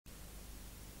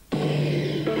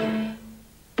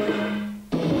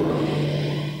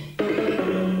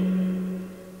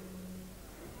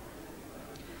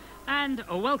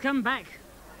Well, welcome back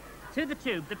to The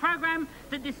Tube, the programme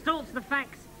that distorts the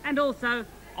facts and also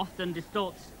often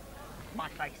distorts my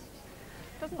face.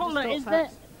 Paula, is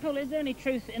there any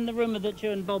truth in the rumour that you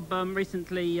and Bob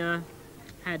recently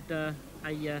had a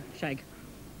shag?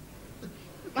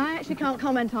 I actually can't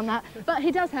comment on that, but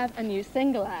he does have a new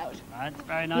single out. That's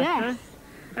very nice. Yes.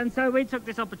 And so we took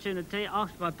this opportunity,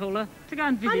 asked by Paula, to go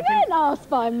and visit him. I weren't asked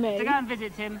by me. To go and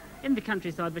visit him in the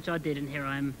countryside, which I did, and here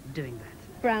I am doing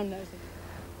that. Brown nosing.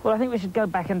 Well, I think we should go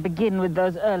back and begin with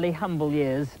those early humble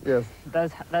years. Yes.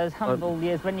 Those humble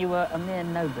years when you were a mere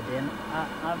nobody. And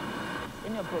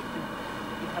in your book,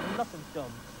 you have a lot of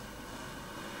jobs.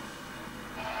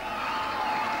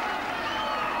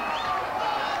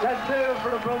 Let's hear it for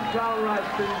the front town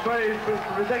rats in praise for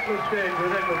ridiculous things,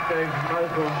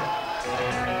 nice one.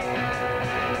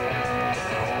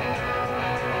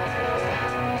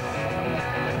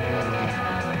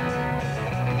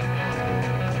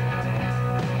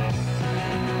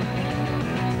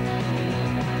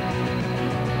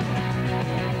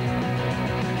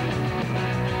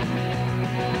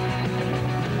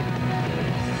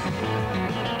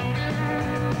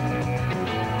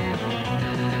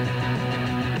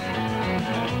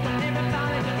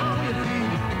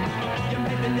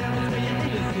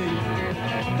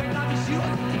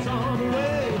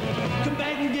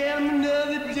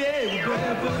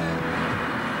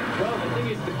 Well, the thing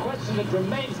is, the question that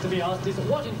remains to be asked is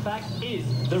what, in fact, is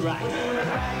the rat?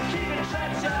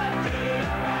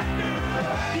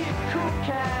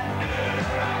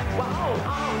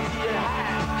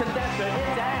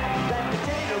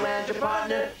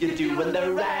 You're doing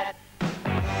the rat.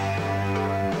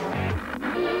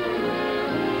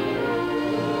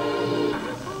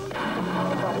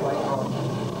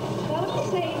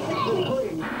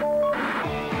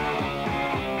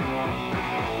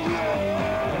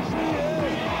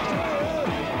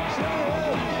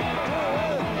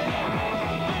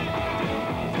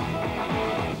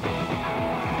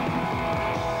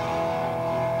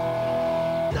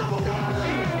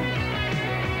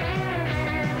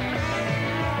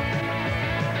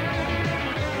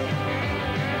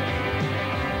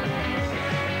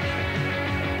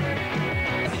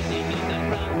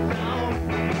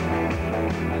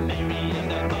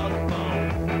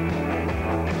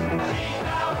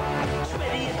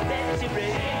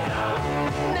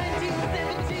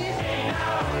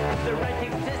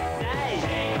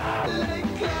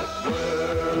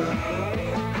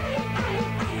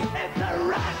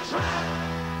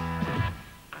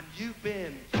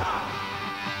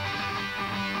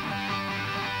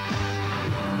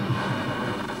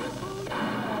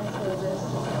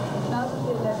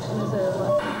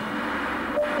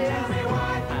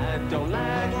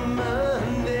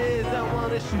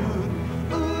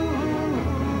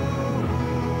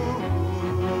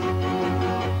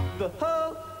 The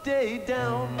whole day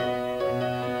down.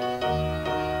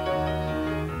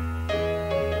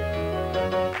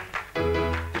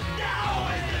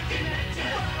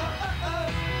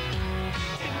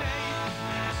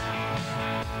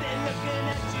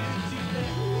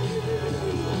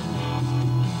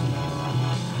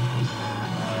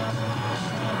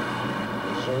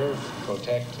 Serve,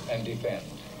 protect, and defend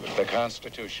the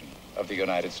Constitution of the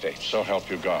United States. So help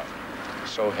you God.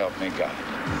 So help me God.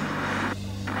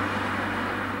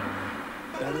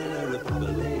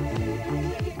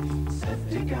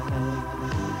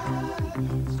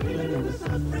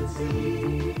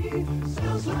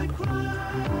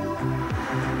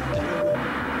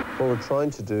 What we're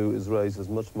trying to do is raise as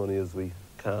much money as we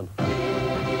can.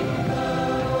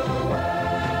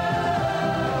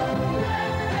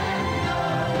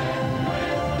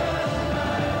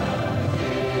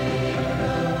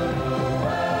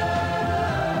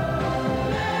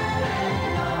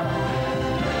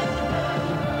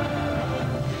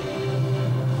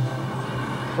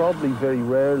 Probably very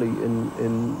rarely in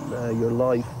your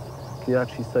life can you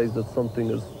actually say that something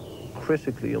is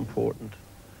critically important,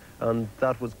 and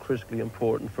that was critically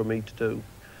important for me to do.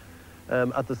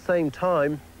 At the same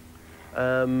time,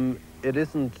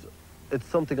 it's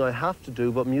something I have to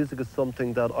do, but music is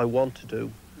something that I want to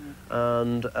do.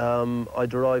 And I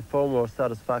derive far more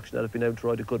satisfaction out of being able to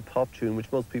write a good pop tune,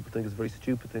 which most people think is a very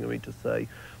stupid thing of me to say,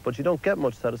 but you don't get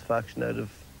much satisfaction out of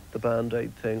the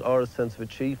Band-Aid thing, or a sense of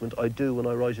achievement. I do when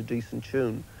I write a decent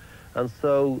tune. And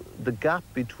so the gap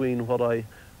between what I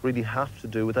really have to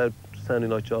do without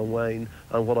sounding like John Wayne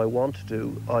and what I want to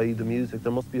do, i.e. the music,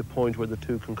 there must be a point where the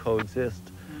two can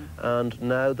coexist. And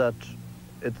now that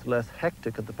it's less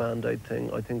hectic at the Band-Aid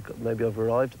thing, I think maybe I've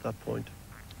arrived at that point.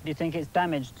 Do you think it's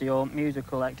damaged your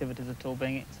musical activities at all,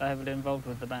 being so heavily involved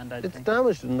with the band? It's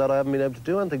damaged in that I haven't been able to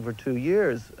do anything for 2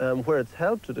 years. Where it's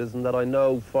helped it is in that I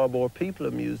know far more people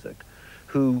in music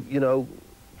who, you know,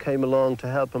 came along to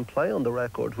help and play on the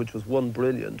record, which was one,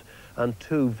 brilliant, and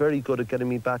two, very good at getting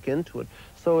me back into it.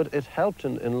 So it helped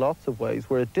in lots of ways.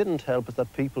 Where it didn't help is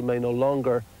that people may no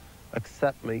longer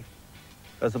accept me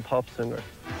as a pop singer.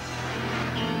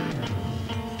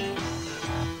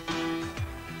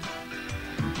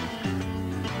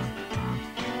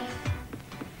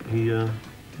 He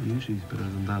usually is better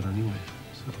than that anyway.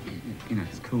 So. You know,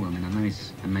 it's cool. I mean, I know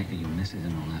he's a mate of your missus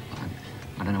and all that, but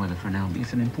I don't know whether for an album,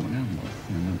 it's an important album.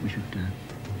 You know, we should...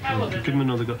 give him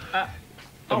another go.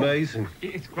 Amazing.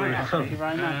 It's great. Thank you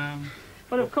very much.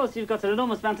 Well, of course, you've got an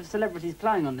enormous amount of celebrities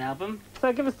playing on the album.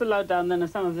 So give us the lowdown then of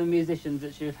some of the musicians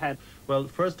that you've had. Well,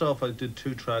 first off, I did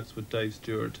 2 tracks with Dave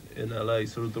Stewart in LA.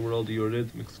 So there were all the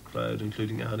Eurythmics crowd,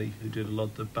 including Annie, who did a lot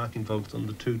of the backing vocals on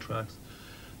the 2 tracks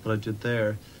that I did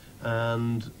there.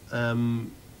 And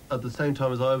at the same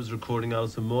time as I was recording,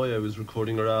 Alison Moya was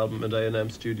recording her album at A&M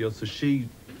Studios, so she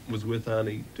was with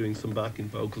Annie doing some backing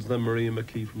vocals. Then Maria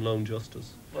McKee from Lone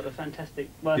Justice. What a fantastic...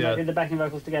 Well, they did the backing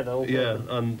vocals together. All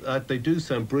and they do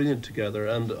sound brilliant together,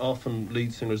 and often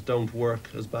lead singers don't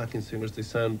work as backing singers. They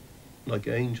sound like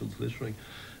angels, literally.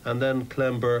 And then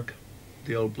Clem Burke,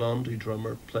 the old Blondie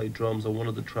drummer, played drums on one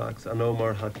of the tracks, and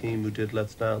Omar Hakim, who did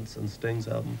Let's Dance and Sting's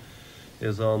album,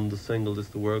 is on the single This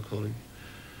the World Calling.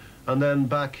 And then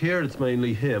back here it's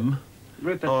mainly him,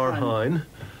 R. Hine,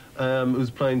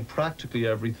 who's playing practically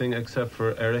everything except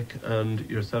for Eric and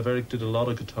yourself. Eric did a lot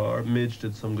of guitar, Midge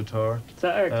did some guitar. So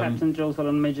Eric Clapton, Jools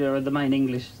Holland and Midge are the main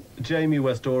English. Jamie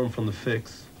West Oram from The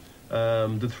Fix.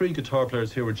 The 3 guitar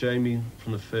players here were Jamie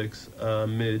from The Fix,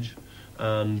 Midge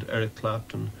and Eric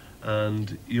Clapton.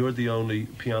 And you're the only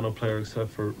piano player except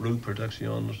for Rupert actually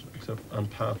on it, and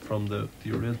Pat from the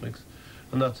Eurythmics.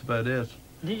 And that's about it.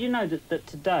 Did you know that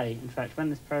today, in fact, when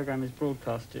this programme is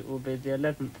broadcast, it will be the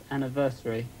 11th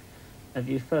anniversary of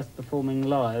you first performing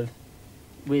live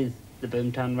with the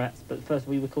Boomtown Rats, but first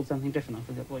we were called something different. I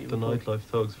forget what you were called. The Nightlife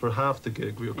Thugs. For half the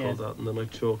gig we were called that, and then I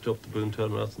chalked up the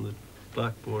Boomtown Rats on the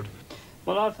blackboard.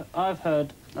 Well, I've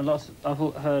heard a lot. I've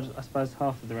heard, I suppose,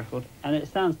 half of the record, and it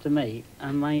sounds to me,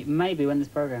 and maybe when this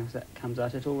programme comes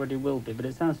out, it already will be, but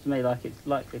it sounds to me like it's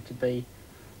likely to be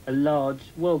a large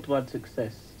worldwide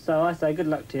success. So I say good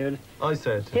luck to you. I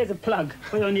said. Here's a plug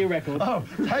for your new record. Oh,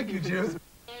 thank you, Jools.